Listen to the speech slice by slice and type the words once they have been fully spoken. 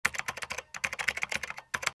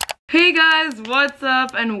Hey guys, what's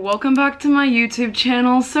up and welcome back to my YouTube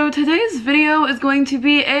channel. So today's video is going to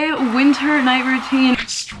be a winter night routine.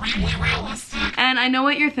 Extremely realistic. And I know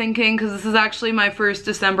what you're thinking because this is actually my first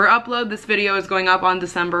December upload. This video is going up on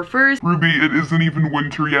December 1st. Ruby, it isn't even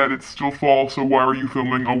winter yet, it's still fall, so why are you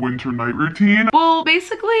filming a winter night routine? Well,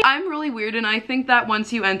 basically, I'm really weird and I think that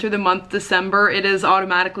once you enter the month December, it is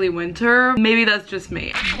automatically winter. Maybe that's just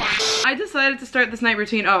me. I decided to start this night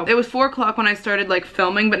routine. Oh, it was 4 o'clock when I started like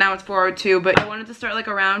filming, but now it's 4:02, but I wanted to start like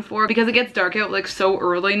around 4 because it gets dark out like so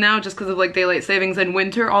early now just because of like daylight savings and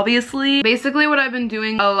winter, obviously. Basically what I've been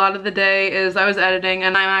doing a lot of the day is I was editing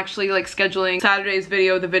and I'm actually like scheduling Saturday's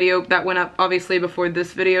video, the video that went up obviously before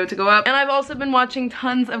this video to go up. And I've also been watching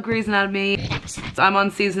tons of Grey's Anatomy. I'm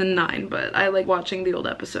on season 9, but I like watching the old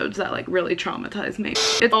episodes that like really traumatize me.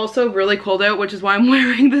 It's also really cold out, which is why I'm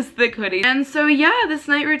wearing this thick hoodie. And so yeah, this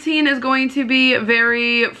night routine is going to be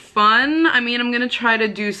very fun. I mean, I'm gonna try to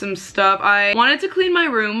do some stuff. I wanted to clean my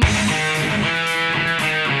room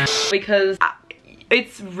because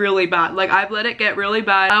it's really bad. Like, I've let it get really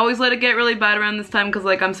bad. I always let it get really bad around this time because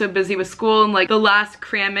like I'm so busy with school and like the last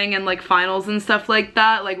cramming and like finals and stuff like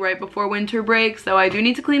that, like right before winter break. So I do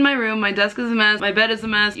need to clean my room. My desk is a mess. My bed is a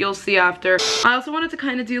mess. You'll see after. I also wanted to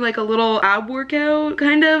kind of do like a little ab workout,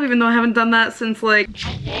 kind of, even though I haven't done that since like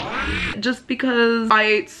just because I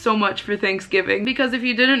ate so much for Thanksgiving. Because if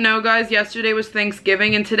you didn't know, guys, yesterday was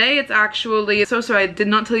Thanksgiving and today it's actually, so sorry, I did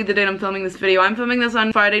not tell you the date I'm filming this video. I'm filming this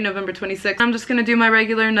on Friday, November 26th. I'm just gonna do my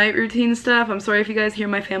regular night routine stuff. I'm sorry if you guys hear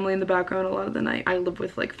my family in the background a lot of the night. I live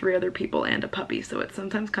with like 3 other people and a puppy, so it's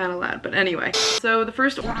sometimes kind of loud, but anyway. So the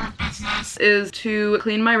first order of business is to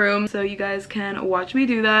clean my room, so you guys can watch me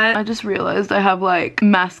do that. I just realized I have like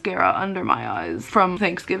mascara under my eyes from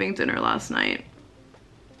Thanksgiving dinner last night.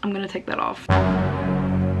 I'm gonna take that off.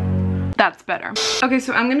 That's better. Okay,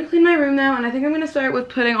 so I'm gonna clean my room now, and I think I'm gonna start with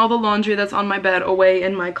putting all the laundry that's on my bed away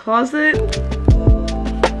in my closet.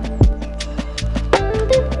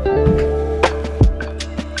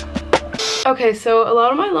 Okay, so a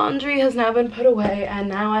lot of my laundry has now been put away and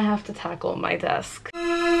now I have to tackle my desk.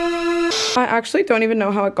 I actually don't even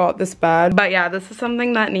know how it got this bad, but yeah, this is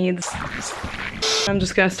something that needs. I'm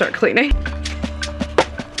just gonna start cleaning.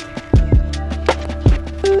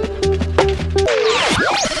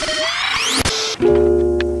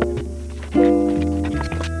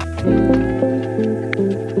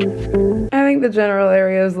 I think the general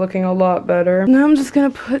area is looking a lot better. Now I'm just gonna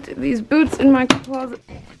put these boots in my closet.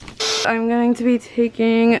 I'm going to be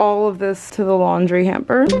taking all of this to the laundry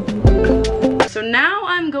hamper. So now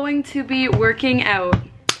I'm going to be working out.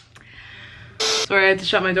 Sorry, I had to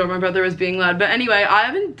shut my door. My brother was being loud. But anyway, I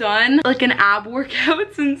haven't done like an ab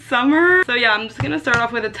workout since summer. So yeah, I'm just gonna start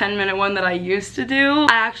off with a 10-minute one that I used to do.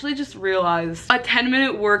 I actually just realized a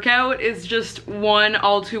 10-minute workout is just one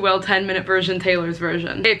all too well 10-minute version, Taylor's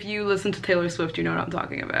version. If you listen to Taylor Swift, you know what I'm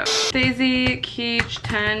talking about. Daisy Keach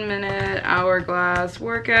 10-minute hourglass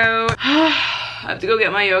workout. I have to go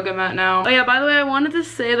get my yoga mat now. Oh yeah, by the way, I wanted to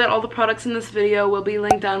say that all the products in this video will be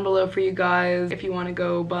linked down below for you guys if you want to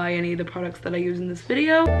go buy any of the products that I use in this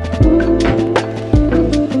video.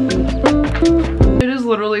 It is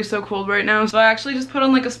literally so cold right now, so I actually just put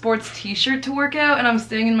on like a sports t-shirt to work out and I'm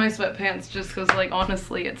staying in my sweatpants just because like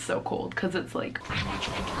honestly it's so cold because it's like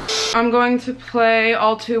I'm going to play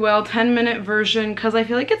All Too Well 10-minute version because I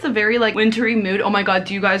feel like it's a very like wintry mood. Oh my god,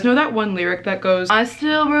 do you guys know that one lyric that goes, I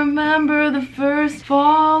still remember the first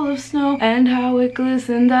fall of snow and how it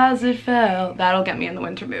glistened as it fell. That'll get me in the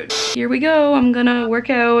winter mood. Here we go. I'm gonna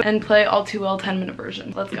work out and play All Too Well 10-minute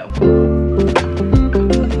version. Let's go.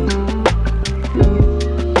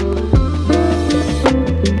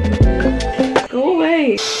 Go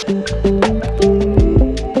away.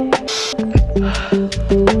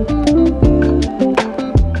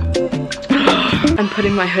 I'm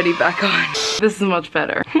putting my hoodie back on. This is much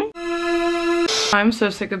better. I'm so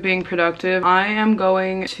sick of being productive. I am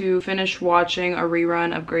going to finish watching a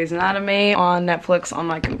rerun of Grey's Anatomy on Netflix on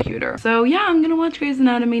my computer. So yeah, I'm gonna watch Grey's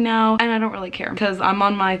Anatomy now, and I don't really care because I'm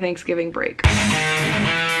on my Thanksgiving break.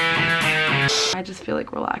 I just feel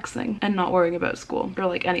like relaxing and not worrying about school or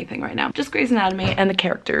like anything right now. Just Grey's Anatomy and the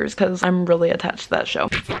characters because I'm really attached to that show.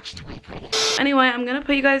 Anyway, I'm gonna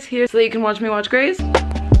put you guys here so that you can watch me watch Grey's.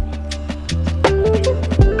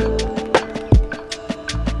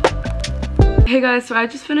 Hey guys, so I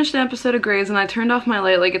just finished an episode of Grey's and I turned off my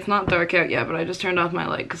light. Like, it's not dark out yet, but I just turned off my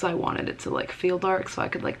light because I wanted it to like feel dark so I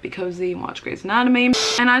could like be cozy and watch Grey's Anatomy.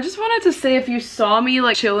 And I just wanted to say, if you saw me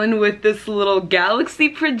like chilling with this little galaxy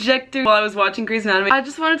projector while I was watching Grey's Anatomy, I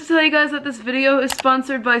just wanted to tell you guys that this video is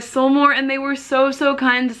sponsored by Solmore, and they were so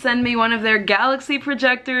kind to send me one of their galaxy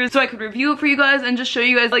projectors so I could review it for you guys and just show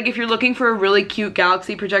you guys, like, if you're looking for a really cute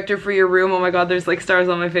galaxy projector for your room. Oh my god, there's like stars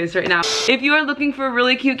on my face right now. If you are looking for a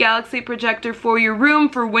really cute galaxy projector for your room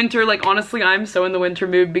for winter, like honestly I'm so in the winter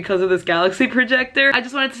mood because of this galaxy projector, I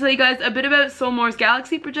just wanted to tell you guys a bit about Solmore's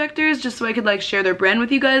galaxy projectors just so I could like share their brand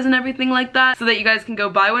with you guys and everything like that, so that you guys can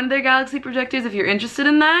go buy one of their galaxy projectors if you're interested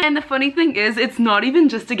in that. And the funny thing is, it's not even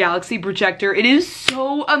just a galaxy projector. It is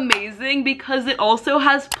so amazing because it also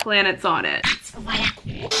has planets on it.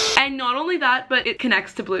 And not only that, but it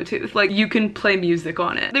connects to Bluetooth. Like, you can play music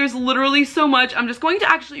on it. There's literally so much. I'm just going to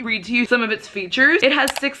actually read to you some of its features. It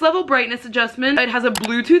has 6-level brightness adjustment. It has a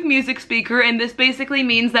Bluetooth music speaker, and this basically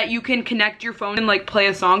means that you can connect your phone and like play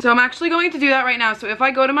a song. So I'm actually going to do that right now. So if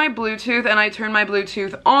I go to my Bluetooth and I turn my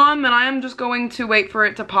Bluetooth on, then I am just going to wait for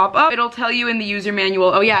it to pop up. It'll tell you in the user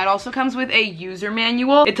manual. Oh yeah, it also comes with a user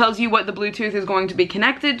manual. It tells you what the Bluetooth is going to be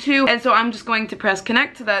connected to. And so I'm just going to press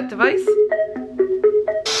connect to that device.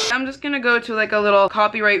 I'm just gonna go to like a little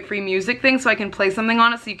copyright free music thing so I can play something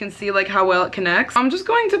on it so you can see like how well it connects. I'm just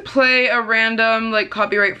going to play a random like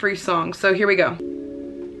copyright free song. So here we go.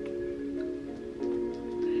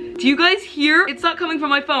 Do you guys hear? It's not coming from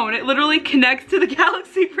my phone. It literally connects to the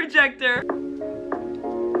galaxy projector.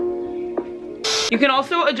 You can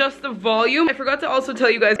also adjust the volume. I forgot to also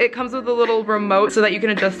tell you guys, it comes with a little remote so that you can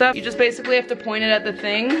adjust that. You just basically have to point it at the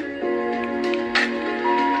thing.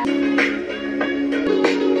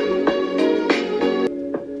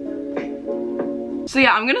 So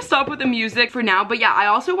yeah, I'm gonna stop with the music for now, but yeah, I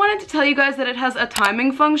also wanted to tell you guys that it has a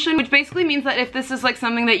timing function, which basically means that if this is like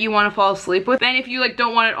something that you want to fall asleep with, then if you like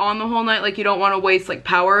don't want it on the whole night, like you don't want to waste like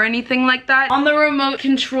power or anything like that, on the remote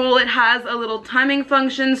control it has a little timing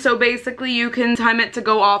function. So basically you can time it to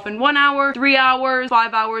go off in 1 hour, 3 hours,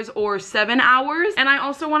 5 hours, or 7 hours. And I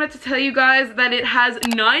also wanted to tell you guys that it has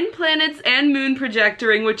 9 planets and moon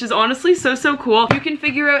projectoring, which is honestly so cool. You can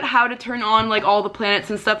figure out how to turn on like all the planets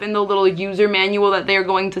and stuff in the little user manual that they're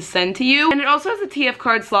going to send to you. And it also has a TF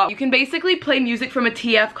card slot. You can basically play music from a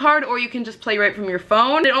TF card, or you can just play right from your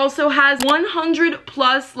phone. It also has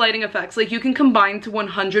 100+ lighting effects. Like, you can combine to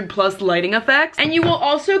 100+ lighting effects. And you will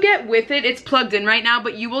also get with it, it's plugged in right now,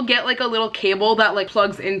 but you will get like a little cable that like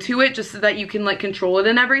plugs into it just so that you can like control it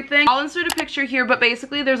and everything. I'll insert a picture here, but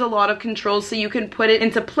basically there's a lot of controls, so you can put it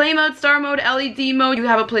into play mode, star mode, LED mode. You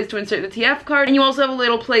have a place to insert the TF card, and you also have a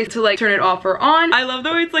little place to like turn it off or on. I love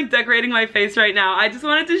the way it's like decorating my face right now. I just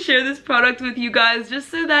wanted to share this product with you guys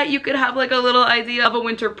just so that you could have like a little idea of a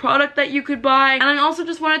winter product that you could buy. And I also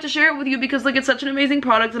just wanted to share it with you because like it's such an amazing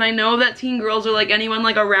product, and I know that teen girls, or like anyone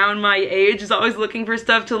like around my age, is always looking for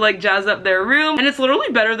stuff to like jazz up their room. And it's literally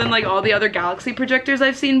better than like all the other galaxy projectors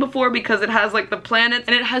I've seen before because it has like the planets,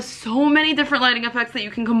 and it has so many different lighting effects that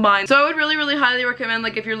you can combine. So I would really highly recommend,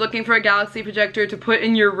 like, if you're looking for a galaxy projector to put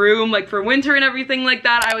in your room like for winter and everything like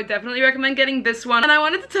that, I would definitely recommend getting this one. And I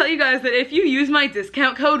wanted to tell you guys that if you use my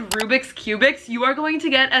discount code rubix cubix, you are going to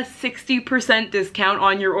get a 60% discount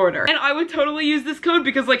on your order. And I would totally use this code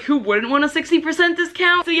because like who wouldn't want a 60%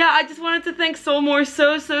 discount? So yeah, I just wanted to thank Solmore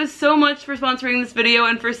so much for sponsoring this video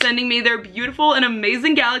and for sending me their beautiful and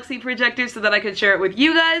amazing galaxy projector so that I could share it with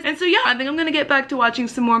you guys. And so yeah, I think I'm gonna get back to watching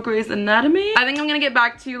some more Grey's Anatomy. I think I'm gonna get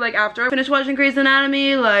back to like after I finish watching Grey's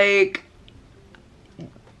Anatomy, like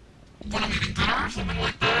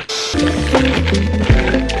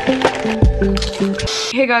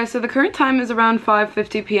Hey guys, so the current time is around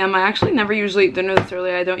 5:50 p.m. I actually never usually eat dinner this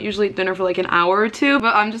early. I don't usually eat dinner for like an hour or two,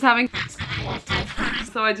 but I'm just having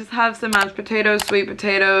so I just have some mashed potatoes, sweet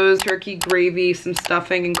potatoes, turkey gravy, some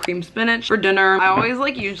stuffing, and cream spinach for dinner. I always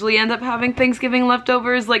like usually end up having Thanksgiving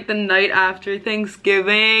leftovers like the night after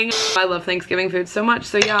Thanksgiving. I love Thanksgiving food so much,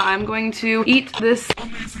 so yeah, I'm going to eat this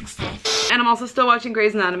amazing stuff. And I'm also still watching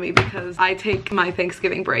Grey's Anatomy because I take my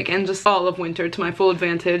Thanksgiving break and just all of winter to my full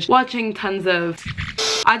advantage, watching tons of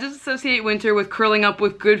I just associate winter with curling up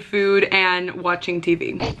with good food and watching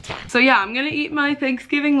TV. So yeah, I'm gonna eat my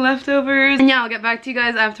Thanksgiving leftovers. And yeah, I'll get back to you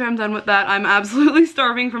guys after I'm done with that. I'm absolutely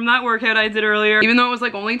starving from that workout I did earlier, even though it was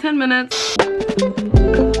like only 10 minutes.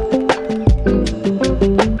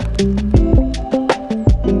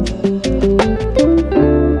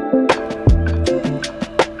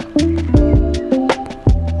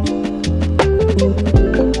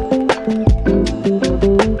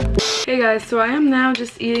 So I am now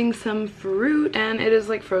just eating some fruit, and it is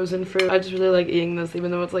like frozen fruit. I just really like eating this,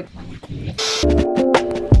 even though it's like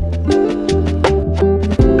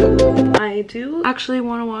I do actually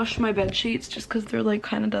want to wash my bed sheets just because they're like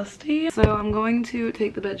kind of dusty. So I'm going to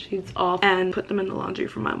take the bed sheets off and put them in the laundry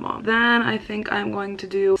for my mom. Then I think I'm going to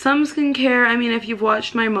do some skincare. I mean, if you've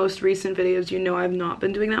watched my most recent videos, you know I've not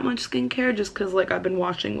been doing that much skincare just because like I've been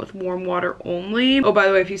washing with warm water only. Oh, by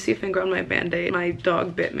the way, if you see a finger on my band-aid, my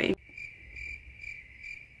dog bit me.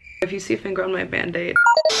 If you see a finger on my band-aid.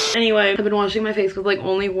 Anyway, I've been washing my face with like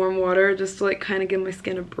only warm water just to like kind of give my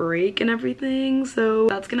skin a break and everything. So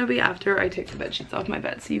that's gonna be after I take the bed sheets off my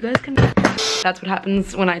bed. So you guys can, that's what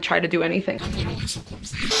happens when I try to do anything.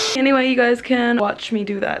 Anyway, you guys can watch me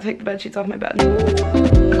do that. Take the bed sheets off my bed.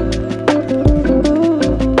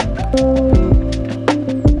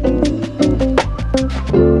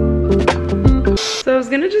 So I was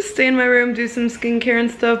gonna just stay in my room, do some skincare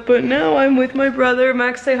and stuff, but now I'm with my brother.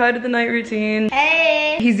 Max, say hi to the night routine.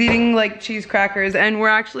 Hey! He's eating like cheese crackers and we're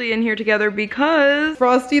actually in here together because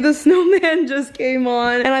Frosty the Snowman just came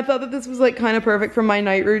on. And I thought that this was like kind of perfect for my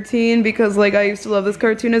night routine because like I used to love this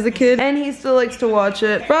cartoon as a kid and he still likes to watch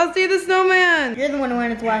it. Frosty the Snowman! You're the one who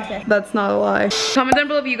wanted to watch it. That's not a lie. Comment down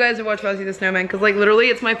below if you guys have watched Frosty the Snowman because like literally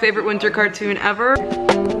it's my favorite winter cartoon ever.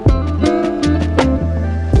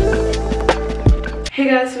 Hey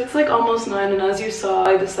guys, so it's like almost 9 and as you saw,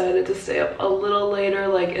 I decided to stay up a little later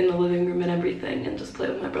like in the living room and everything and just play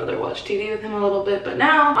with my brother, watch TV with him a little bit. But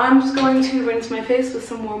now I'm just going to rinse my face with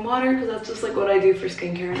some warm water because that's just like what I do for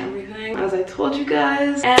skincare and everything, as I told you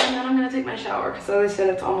guys. And then I'm gonna take my shower because as I said,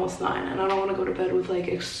 it's almost 9 and I don't want to go to bed with like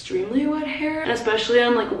extremely wet hair. And especially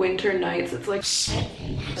on like winter nights, it's like so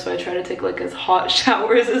I try to take like as hot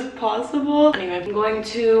showers as possible. Anyway, I'm going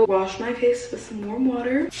to wash my face with some warm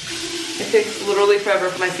water. It takes literally forever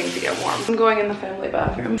for my sink to get warm. I'm going in the family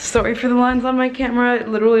bathroom. Sorry for the lines on my camera. It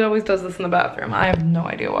literally always does this in the bathroom. I have no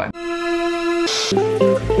idea why.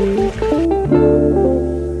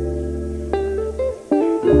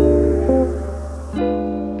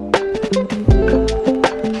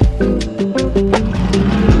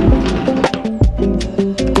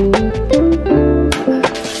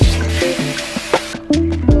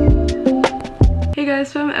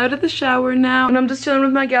 So I'm out of the shower now and I'm just chilling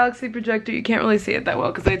with my Galaxy projector. You can't really see it that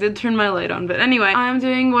well because I did turn my light on, but anyway, I'm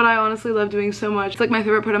doing what I honestly love doing so much. It's like my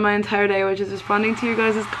favorite part of my entire day, which is responding to your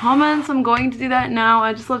guys' comments. I'm going to do that now.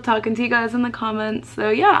 I just love talking to you guys in the comments. So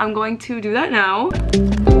yeah, I'm going to do that now.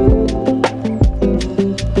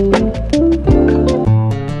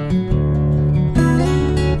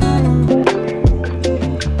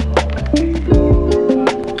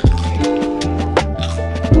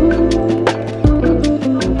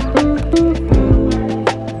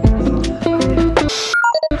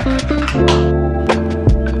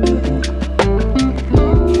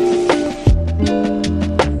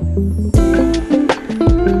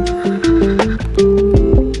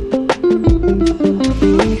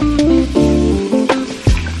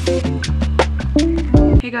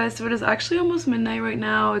 So it is actually almost midnight right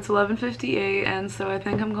now. It's 11:58 and so I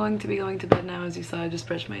think I'm going to be going to bed now. As you saw, I just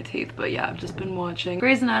brushed my teeth. But yeah, I've just been watching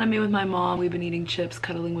Grey's Anatomy with my mom. We've been eating chips,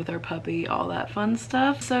 cuddling with our puppy, all that fun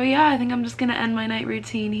stuff. So yeah, I think I'm just gonna end my night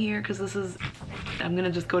routine here because I'm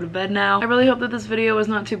gonna just go to bed now. I really hope that this video was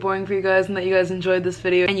not too boring for you guys and that you guys enjoyed this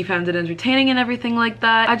video and you found it entertaining and everything like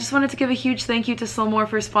that. I just wanted to give a huge thank you to Solmore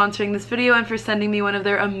for sponsoring this video and for sending me one of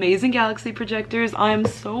their amazing Galaxy projectors. I am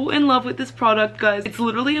so in love with this product, guys. It's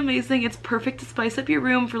literally amazing. It's perfect to spice up your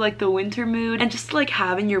room for like the winter mood and just like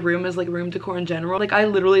have in your room as like room decor in general. Like I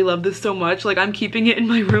literally love this so much. Like I'm keeping it in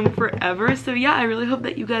my room forever. So yeah, I really hope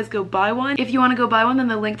that you guys go buy one. If you want to go buy one, then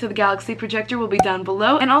the link to the Galaxy projector will be down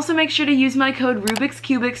below. And also make sure to use my code rubix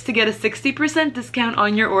cubix to get a 60% discount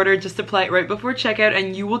on your order. Just apply it right before checkout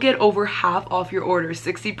and you will get over half off your order,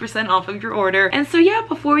 60% off of your order. And so yeah,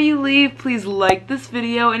 before you leave, please like this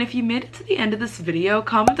video, and if you made it to the end of this video,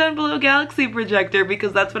 comment down below Galaxy projector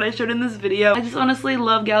because that's what I showed in this video. I just honestly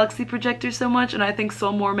love Galaxy projectors so much and I think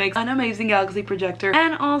Solmore makes an amazing Galaxy projector.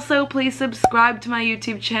 And also please subscribe to my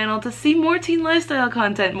YouTube channel to see more teen lifestyle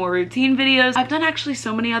content, more routine videos. I've done actually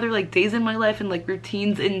so many other like days in my life and like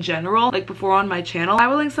routines in general like before on my channel. I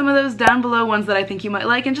will link some of those down below, ones that I think you might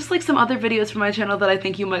like, and just like some other videos from my channel that I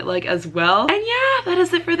think you might like as well. And yeah, that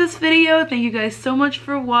is it for this video. Thank you guys so much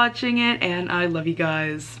for watching it and I love you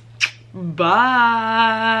guys. Bye.